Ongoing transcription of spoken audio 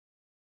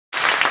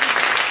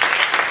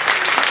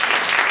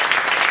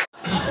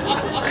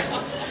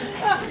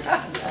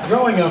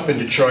Growing up in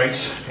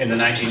Detroit in the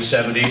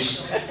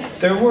 1970s,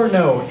 there were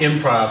no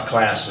improv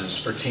classes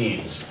for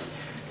teens.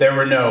 There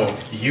were no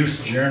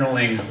youth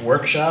journaling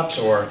workshops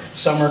or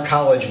summer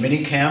college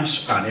mini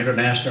camps on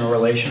international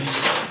relations.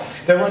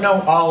 There were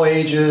no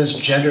all-ages,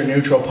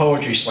 gender-neutral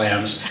poetry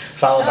slams,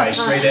 followed by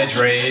straight-edge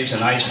raves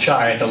and iced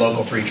chai at the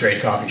local free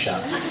trade coffee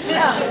shop.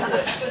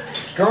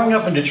 Growing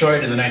up in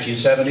Detroit in the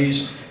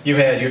 1970s, you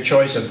had your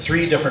choice of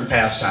 3 different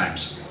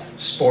pastimes: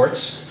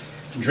 sports,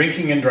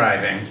 drinking and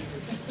driving,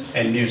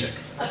 and music.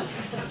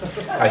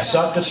 I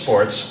sucked at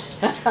sports.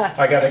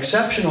 I got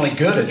exceptionally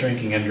good at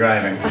drinking and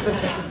driving.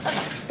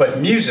 But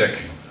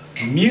music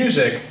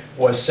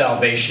was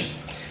salvation.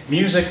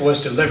 Music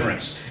was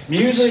deliverance.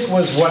 Music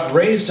was what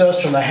raised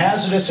us from the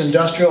hazardous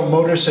industrial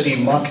Motor City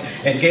muck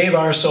and gave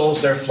our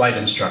souls their flight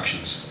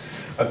instructions.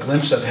 A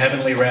glimpse of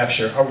heavenly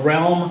rapture, a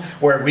realm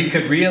where we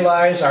could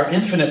realize our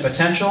infinite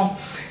potential,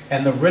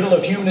 and the riddle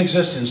of human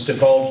existence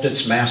divulged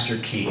its master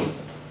key.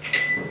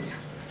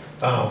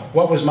 Oh,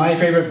 what was my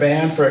favorite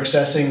band for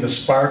accessing the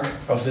spark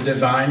of the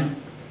divine?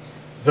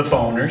 The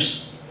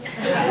Boners.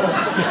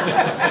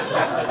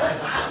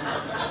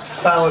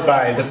 Followed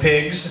by the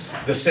Pigs,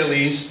 the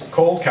Sillies,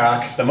 Cold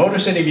Cock, the Motor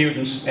City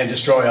Mutants, and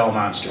Destroy All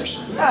Monsters.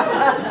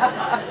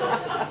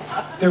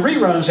 The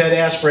reruns had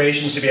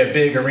aspirations to be a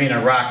big arena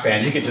rock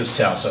band. You could just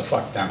tell, so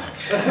fuck them.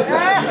 The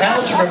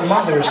Algebra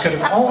Mothers could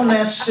have owned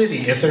that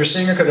city if their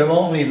singer could have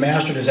only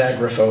mastered his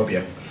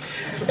agoraphobia.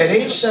 At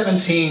age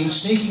 17,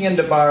 sneaking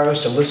into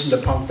bars to listen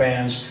to punk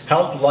bands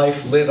helped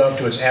life live up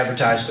to its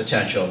advertised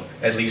potential,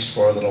 at least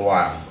for a little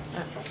while.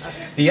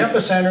 The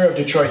epicenter of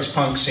Detroit's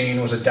punk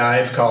scene was a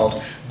dive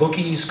called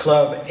Bookie's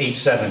Club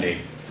 870.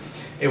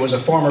 It was a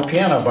former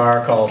piano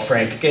bar called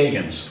Frank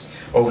Gagan's.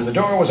 Over the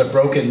door was a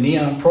broken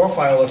neon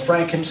profile of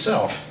Frank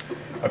himself.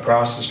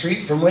 Across the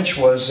street from which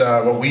was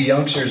what we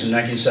youngsters in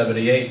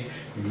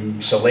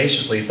 1978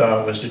 salaciously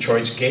thought was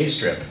Detroit's gay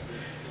strip,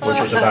 which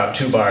was about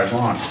 2 bars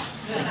long.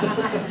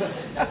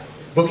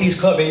 Bookie's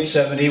Club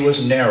 870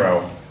 was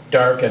narrow,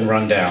 dark, and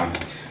run down,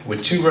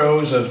 with 2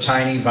 rows of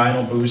tiny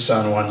vinyl booths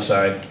on one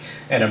side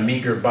and a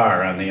meager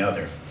bar on the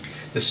other.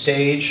 The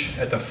stage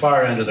at the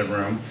far end of the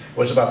room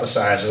was about the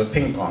size of a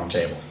ping pong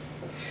table.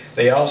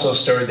 They also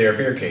stored their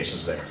beer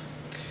cases there.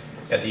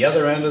 At the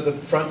other end of the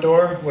front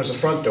door was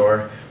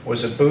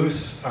a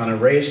booth on a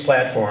raised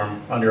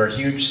platform under a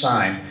huge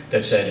sign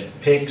that said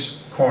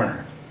Pig's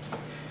Corner.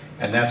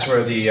 And that's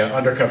where the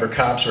undercover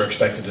cops were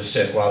expected to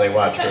sit while they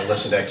watched for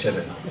illicit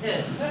activity.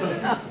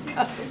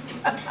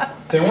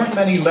 There weren't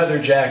many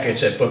leather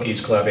jackets at Bookie's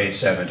Club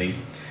 870.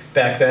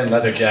 Back then,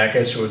 leather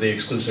jackets were the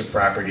exclusive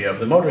property of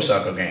the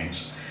motorcycle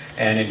gangs.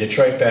 And in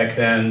Detroit back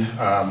then,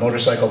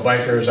 motorcycle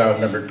bikers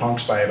outnumbered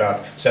punks by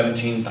about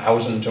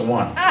 17,000 to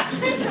 1.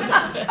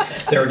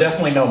 There were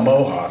definitely no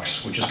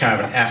mohawks, which is kind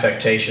of an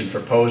affectation for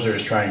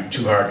posers trying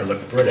too hard to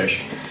look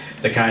British,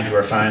 the kind who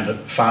are fond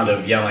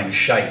of yelling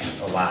shite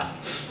a lot.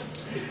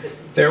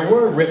 There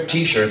were ripped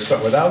t-shirts,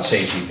 but without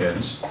safety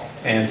pins,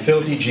 and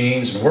filthy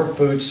jeans and work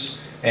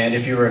boots, and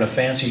if you were in a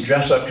fancy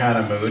dress-up kind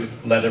of mood,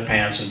 leather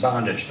pants and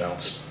bondage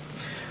belts.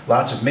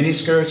 Lots of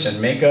miniskirts and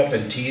makeup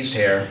and teased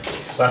hair,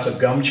 lots of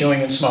gum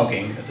chewing and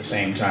smoking at the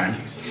same time,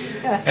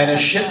 and a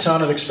shit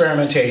ton of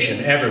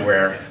experimentation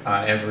everywhere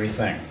on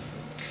everything.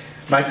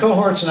 My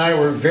cohorts and I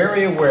were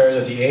very aware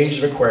that the age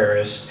of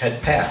Aquarius had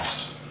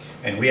passed,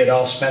 and we had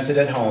all spent it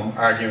at home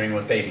arguing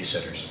with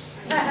babysitters.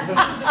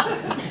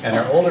 And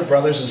our older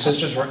brothers and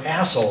sisters were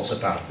assholes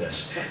about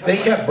this. They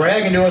kept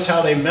bragging to us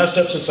how they messed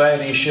up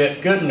society's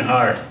shit good and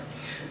hard.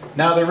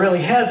 Now, there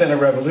really had been a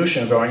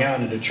revolution going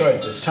on in Detroit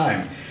at this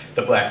time.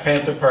 The Black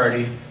Panther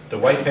Party, the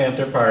White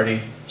Panther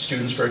Party,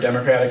 Students for a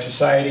Democratic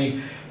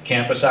Society,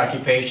 campus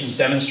occupations,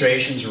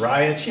 demonstrations,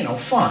 riots, you know,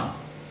 fun.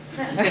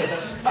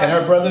 And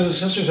our brothers and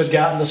sisters had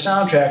gotten the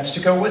soundtracks to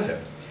go with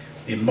it.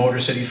 The Motor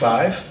City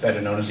 5,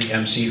 better known as the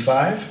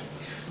MC5,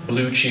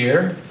 Blue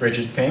Cheer,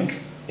 Frigid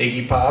Pink,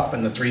 Iggy Pop,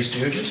 and the Three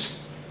Stooges.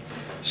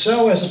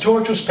 So, as the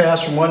torch was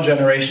passed from one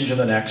generation to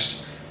the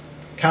next,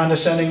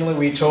 condescendingly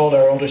we told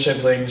our older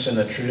siblings in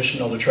the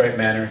traditional Detroit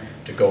manner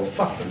to go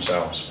fuck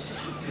themselves.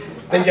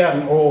 They'd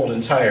gotten old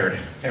and tired,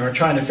 and were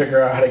trying to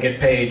figure out how to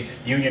get paid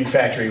union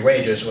factory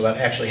wages without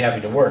actually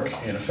having to work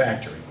in a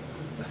factory.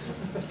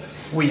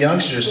 We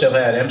youngsters still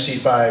had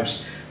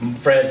MC5's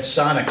Fred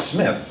Sonic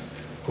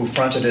Smith, who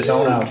fronted his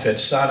own outfit,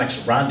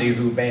 Sonic's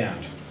Rendezvous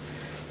Band.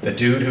 The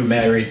dude who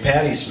married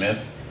Patti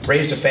Smith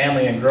raised a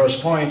family in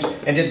Grosse Pointe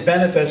and did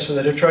benefits for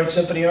the Detroit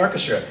Symphony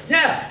Orchestra.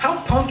 Yeah,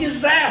 how punk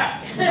is that?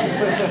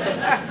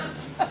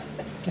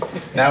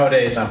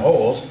 Nowadays, I'm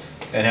old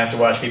and have to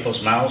watch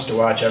people's mouths to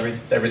watch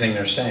everything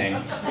they're saying,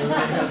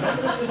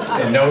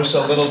 and know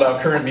so little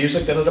about current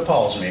music that it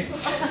appalls me.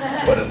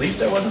 But at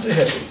least I wasn't a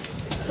hippie.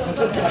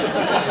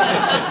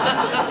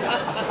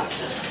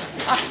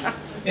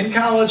 In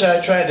college, I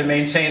tried to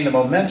maintain the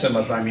momentum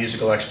of my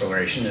musical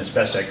exploration as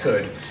best I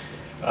could.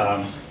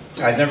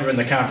 I'd never been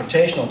the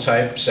confrontational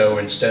type, so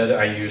instead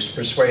I used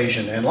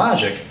persuasion and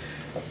logic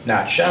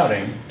not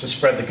shouting, to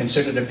spread the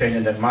considered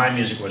opinion that my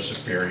music was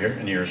superior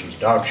and yours was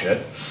dog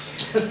shit.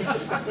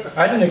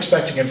 I didn't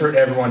expect to convert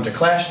everyone into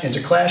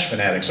Clash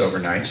fanatics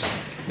overnight.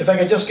 If I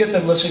could just get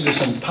them listening to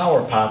some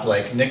power pop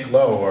like Nick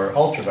Lowe or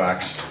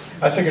Ultravox,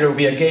 I figured it would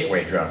be a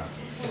gateway drug.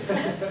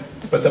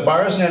 But the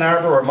bars in Ann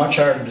Arbor were much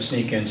harder to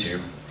sneak into,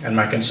 and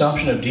my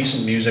consumption of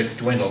decent music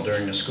dwindled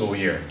during the school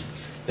year.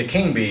 The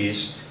King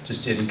Bees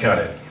just didn't cut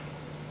it.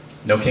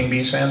 No King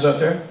Bees fans out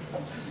there?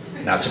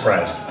 Not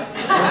surprised.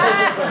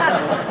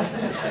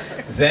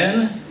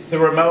 Then the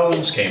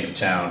Ramones came to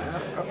town.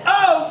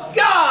 Oh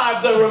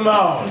God, the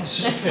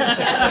Ramones!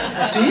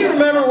 Do you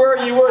remember where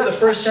you were the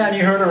first time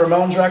you heard a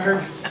Ramones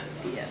record?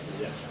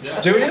 Yes.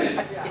 Do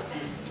you?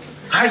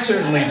 I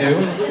certainly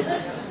do.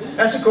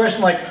 That's a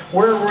question like,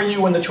 where were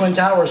you when the Twin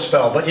Towers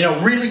fell? But, you know,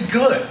 really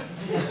good.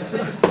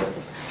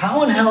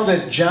 How in hell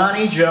did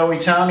Johnny, Joey,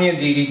 Tommy, and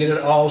Dee Dee get it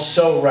all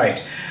so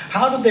right?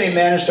 How did they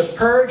manage to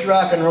purge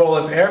rock and roll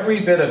of every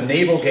bit of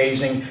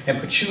navel-gazing and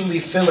patchouli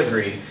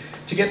filigree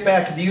to get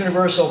back to the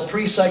universal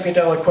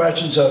pre-psychedelic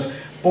questions of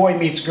boy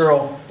meets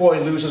girl, boy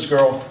loses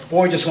girl,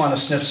 boy just want to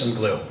sniff some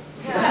glue?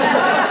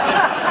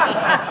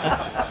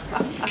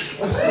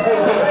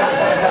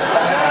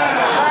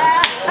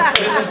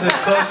 This is as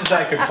close as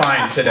I could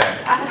find today.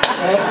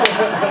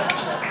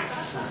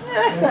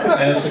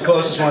 And it's the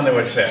closest one that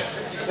would fit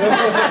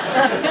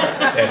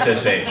at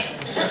this age.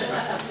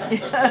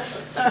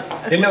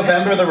 In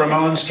November, the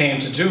Ramones came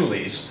to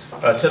Dooley's,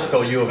 a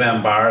typical U of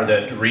M bar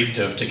that reeked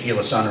of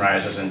tequila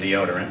sunrises and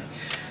deodorant.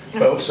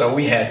 So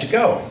we had to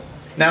go.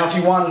 Now, if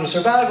you wanted to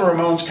survive a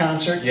Ramones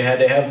concert, you had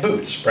to have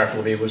boots,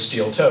 preferably with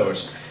steel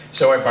toes.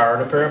 So I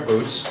borrowed a pair of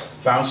boots,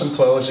 found some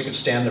clothes that could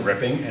stand the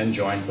ripping, and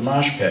joined the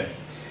mosh pit.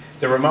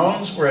 The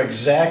Ramones were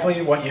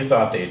exactly what you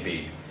thought they'd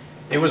be.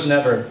 It was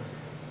never,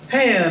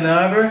 "Hey, Ann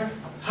Arbor,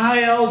 how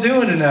y'all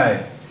doing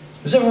tonight?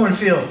 Does everyone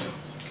feel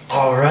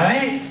all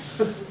right?"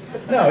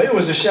 No, it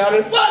was a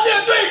shouted, 1,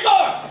 2, 3,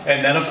 4,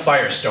 and then a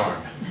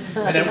firestorm.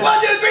 And then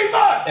 1, 2, 3,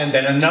 4, and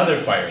then another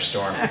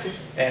firestorm.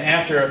 And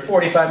after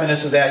 45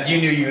 minutes of that,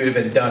 you knew you had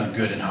been done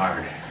good and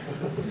hard.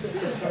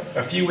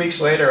 A few weeks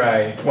later,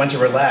 I went to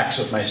relax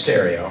with my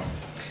stereo.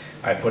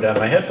 I put on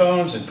my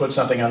headphones and put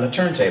something on the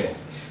turntable.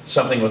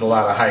 Something with a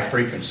lot of high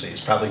frequencies,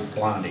 probably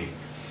Blondie.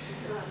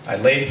 I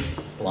laid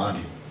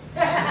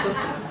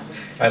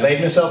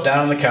myself down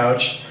on the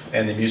couch,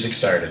 and the music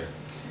started.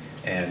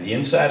 And the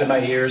inside of my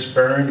ears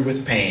burned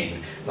with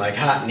pain, like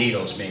hot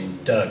needles being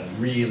dug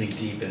really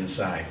deep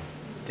inside.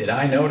 Did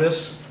I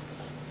notice?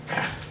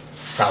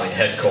 Probably a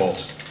head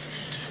cold,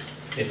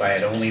 if I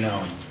had only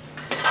known.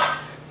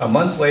 A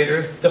month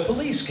later, the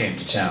Police came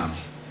to town,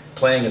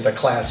 playing at the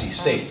classy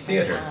State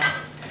Theater.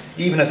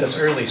 Even at this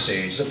early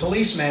stage, the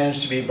Police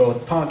managed to be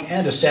both punk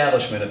and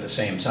establishment at the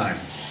same time.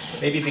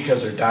 Maybe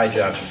because their dye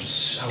jobs were just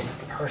so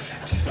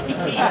perfect.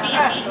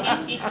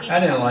 I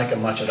didn't like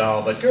them much at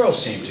all, but girls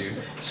seemed to.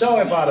 So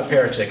I bought a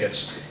pair of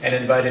tickets and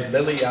invited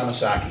Lily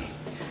Yamasaki.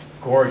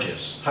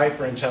 Gorgeous,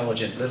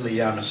 hyper-intelligent Lily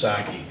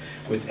Yamasaki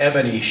with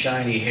ebony,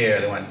 shiny hair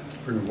that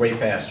grew way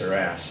past her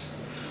ass.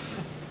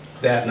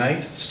 That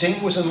night,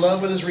 Sting was in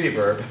love with his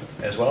reverb,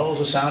 as well as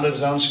the sound of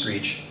his own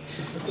screech.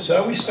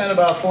 So we spent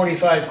about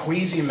 45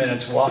 queasy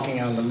minutes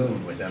walking on the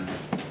moon with him.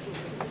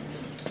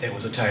 It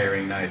was a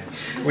tiring night.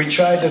 We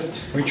tried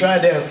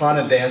to have fun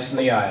and dance in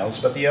the aisles,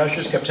 but the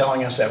ushers kept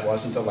telling us that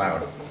wasn't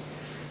allowed.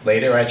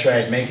 Later, I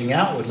tried making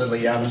out with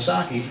Lily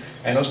Yamasaki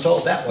and was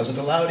told that wasn't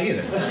allowed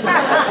either.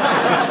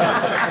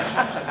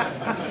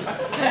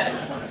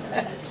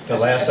 The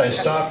last I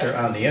stalked her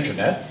on the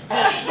internet,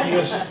 she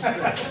was...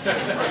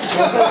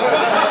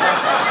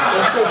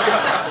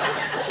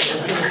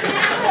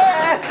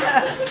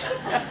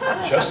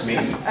 Just me.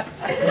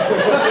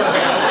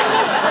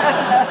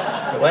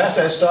 The last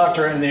I stalked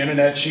her on the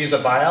internet, she's a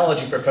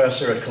biology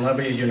professor at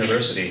Columbia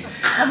University,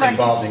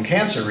 involved in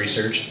cancer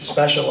research,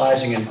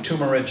 specializing in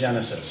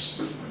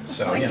tumorigenesis.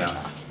 So, you know,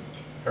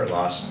 her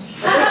loss.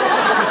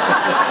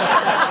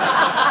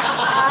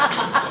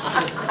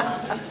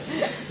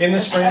 In the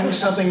spring,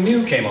 something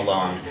new came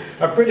along,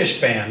 a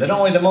British band that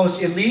only the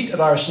most elite of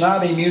our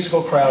snobby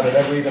musical crowd had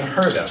ever even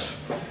heard of.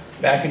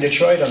 Back in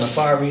Detroit on the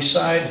Far East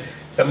Side,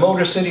 the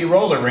Motor City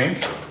Roller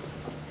Rink,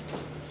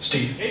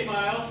 Steve. 8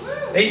 Mile.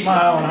 8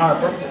 Mile and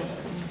Harper.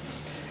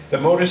 The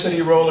Motor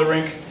City Roller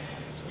Rink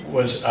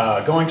was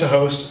going to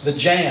host The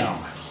Jam.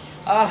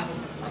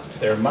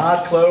 Their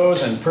mod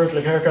clothes and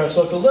perfect haircuts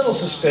looked a little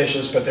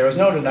suspicious, but there was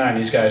no denying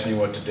these guys knew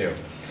what to do.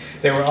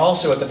 They were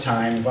also at the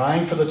time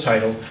vying for the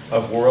title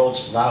of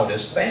World's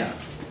Loudest Band.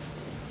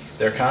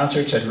 Their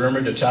concerts had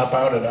rumored to top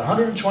out at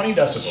 120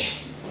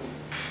 decibels.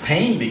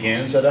 Pain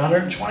begins at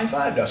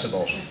 125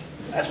 decibels.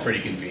 That's pretty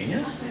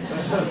convenient.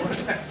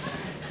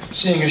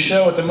 Seeing a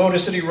show at the Motor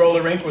City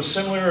Roller Rink was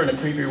similar in a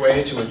creepy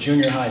way to a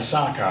junior high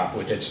sock hop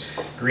with its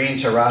green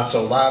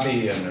terrazzo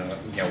lobby and a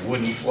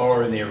wooden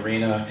floor in the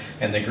arena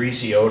and the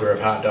greasy odor of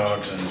hot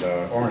dogs and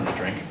orange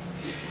drink.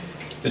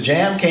 The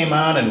Jam came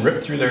on and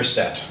ripped through their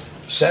set.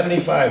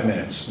 75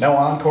 minutes, no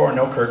encore,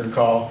 no curtain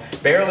call,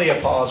 barely a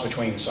pause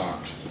between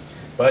songs.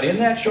 But in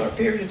that short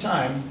period of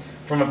time,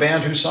 from a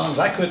band whose songs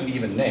I couldn't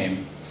even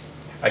name,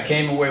 I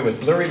came away with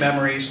blurry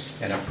memories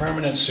and a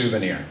permanent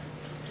souvenir.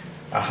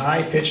 A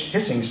high-pitched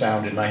hissing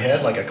sound in my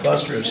head like a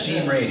cluster of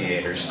steam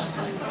radiators,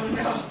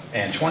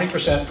 and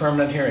 20%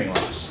 permanent hearing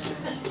loss.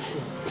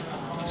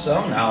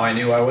 So now I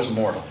knew I was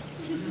mortal.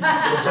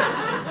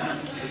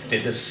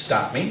 Did this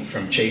stop me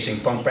from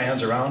chasing punk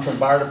bands around from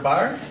bar to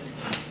bar?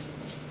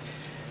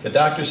 The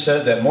doctor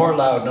said that more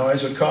loud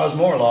noise would cause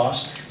more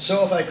loss,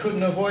 so if I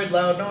couldn't avoid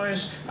loud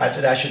noise,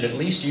 I should at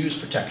least use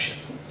protection.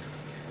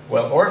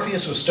 Well,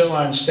 Orpheus was still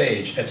on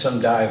stage at some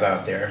dive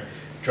out there,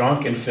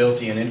 drunk and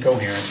filthy and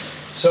incoherent,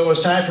 so it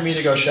was time for me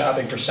to go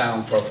shopping for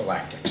sound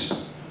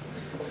prophylactics.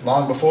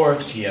 Long before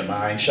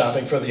TMI,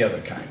 shopping for the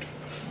other kind.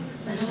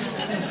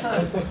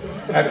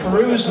 I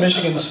perused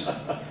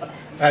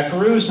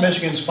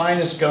Michigan's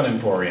finest gun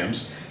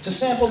emporiums to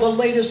sample the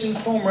latest in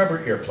foam rubber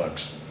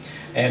earplugs,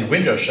 and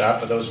window shop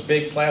for those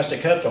big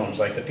plastic headphones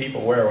like the people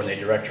wear when they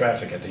direct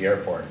traffic at the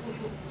airport.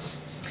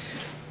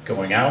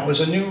 Going out was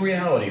a new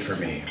reality for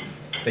me,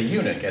 the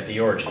eunuch at the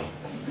orgy.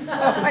 Oh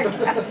my God.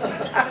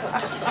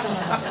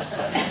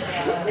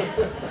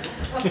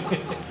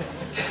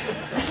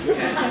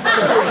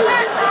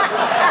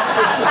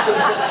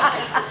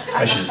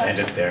 I should just end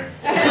it there.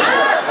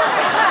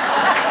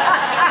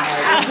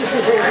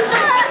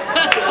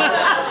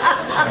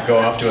 I'll go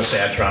off to a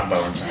sad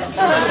trombone sound.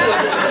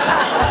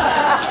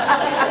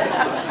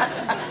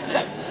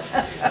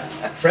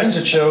 Friends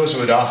at shows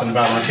would often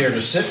volunteer to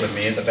sit with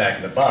me at the back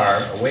of the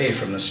bar, away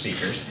from the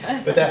speakers,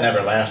 but that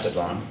never lasted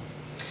long.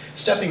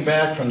 Stepping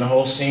back from the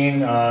whole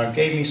scene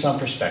gave me some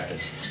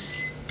perspective.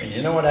 And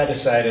you know what I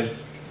decided?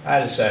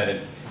 I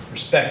decided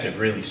perspective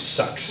really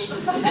sucks.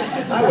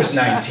 I was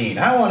 19.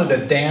 I wanted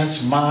to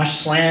dance, mosh,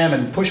 slam,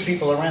 and push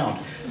people around.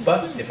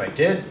 But if I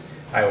did,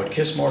 I would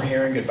kiss more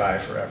hearing goodbye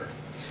forever.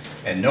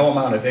 And no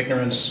amount of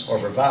ignorance or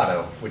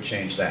bravado would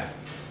change that.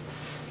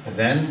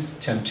 Then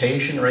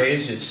temptation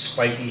raised its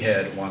spiky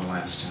head one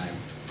last time.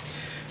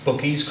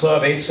 Bookies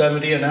Club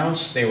 870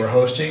 announced they were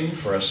hosting,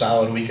 for a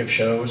solid week of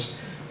shows,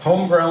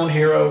 homegrown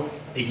hero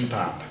Iggy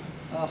Pop.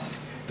 Oh.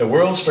 The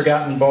world's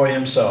forgotten boy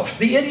himself,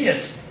 the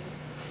idiot,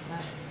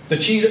 the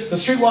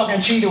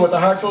street-walking cheetah with a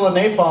heart full of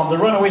napalm, the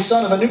runaway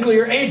son of a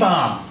nuclear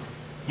A-bomb.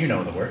 You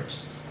know the words.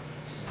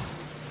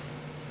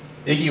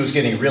 Iggy was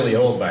getting really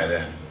old by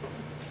then.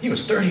 He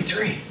was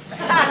 33.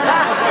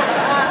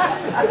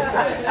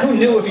 Who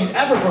knew if he'd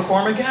ever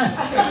perform again?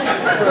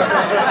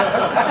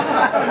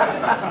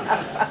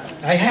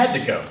 I had to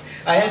go.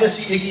 I had to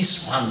see Iggy's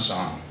swan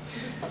song,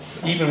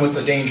 even with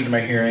the danger to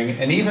my hearing,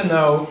 and even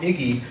though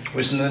Iggy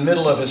was in the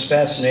middle of his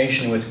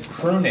fascination with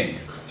crooning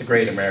the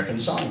Great American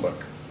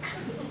Songbook.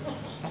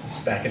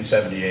 Back in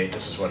 '78,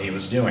 this is what he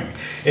was doing.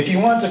 If you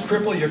want to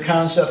cripple your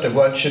concept of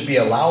what should be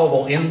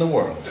allowable in the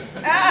world,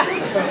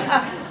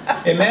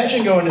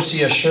 imagine going to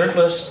see a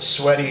shirtless,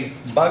 sweaty,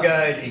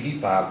 bug-eyed Iggy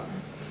Pop,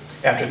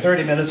 after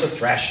 30 minutes of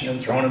thrashing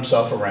and throwing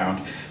himself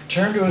around,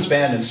 turn to his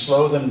band and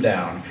slow them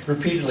down,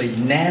 repeatedly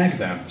nag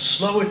them,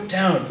 slow it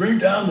down, bring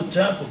down the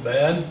tempo,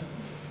 man,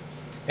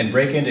 and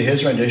break into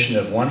his rendition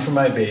of One for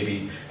My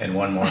Baby and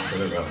One More for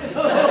the Road.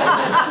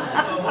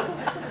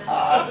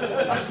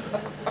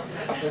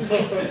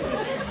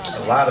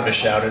 A lot of us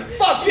shouted,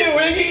 "Fuck you,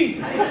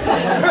 Iggy!"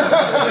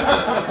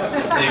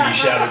 Iggy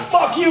shouted,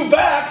 "Fuck you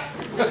back!"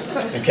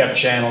 and kept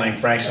channeling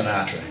Frank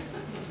Sinatra,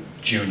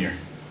 Jr.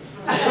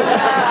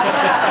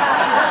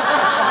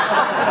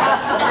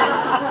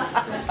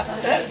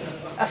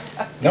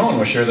 No one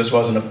was sure this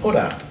wasn't a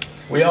put-on.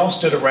 We all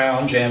stood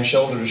around, jammed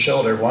shoulder to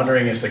shoulder,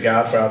 wondering if the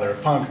godfather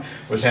of punk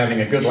was having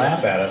a good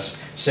laugh at us,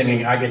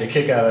 singing "I Get a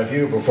Kick Out of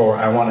You" before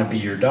 "I Want to Be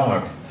Your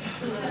Dog."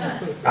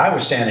 I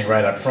was standing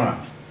right up front,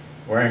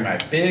 wearing my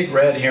big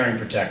red hearing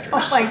protectors.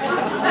 Oh my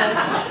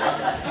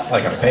God.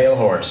 Like a pale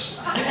horse.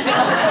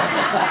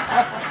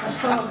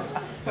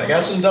 I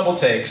got some double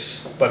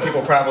takes, but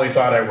people probably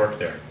thought I worked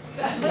there.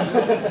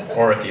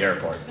 Or at the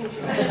airport.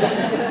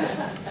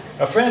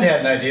 A friend had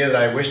an idea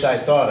that I wished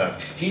I'd thought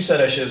of. He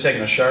said I should have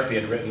taken a Sharpie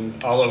and written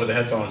all over the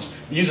headphones,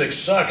 "Music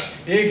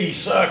sucks, Iggy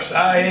sucks,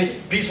 I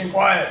hate peace and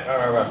quiet."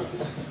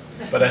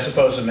 But I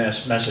suppose the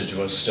message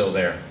was still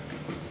there.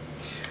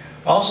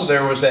 Also,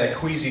 there was that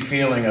queasy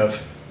feeling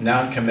of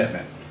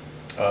non-commitment,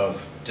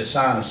 of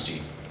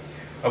dishonesty,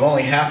 of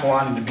only half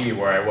wanting to be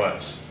where I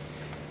was.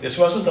 This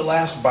wasn't the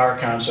last bar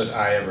concert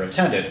I ever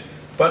attended,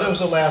 but it was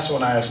the last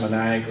one I was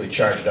maniacally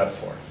charged up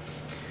for.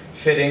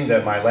 Fitting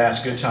that my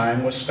last good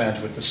time was spent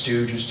with the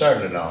stooge who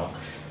started it all,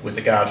 with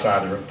the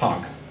godfather of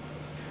punk.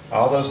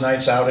 All those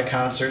nights out at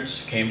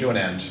concerts came to an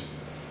end,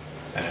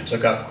 and I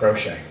took up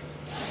crochet.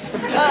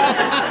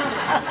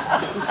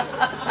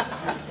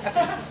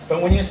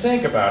 But when you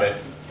think about it,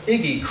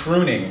 Iggy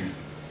crooning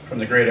from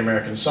the Great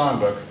American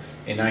Songbook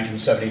in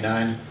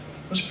 1979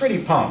 was pretty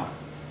punk.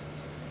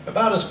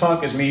 About as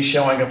punk as me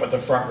showing up at the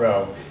front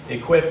row,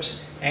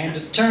 equipped and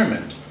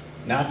determined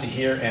not to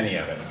hear any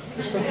of it.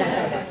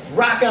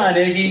 Rock on,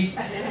 Iggy!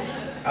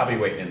 I'll be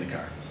waiting in the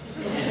car.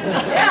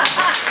 Yeah.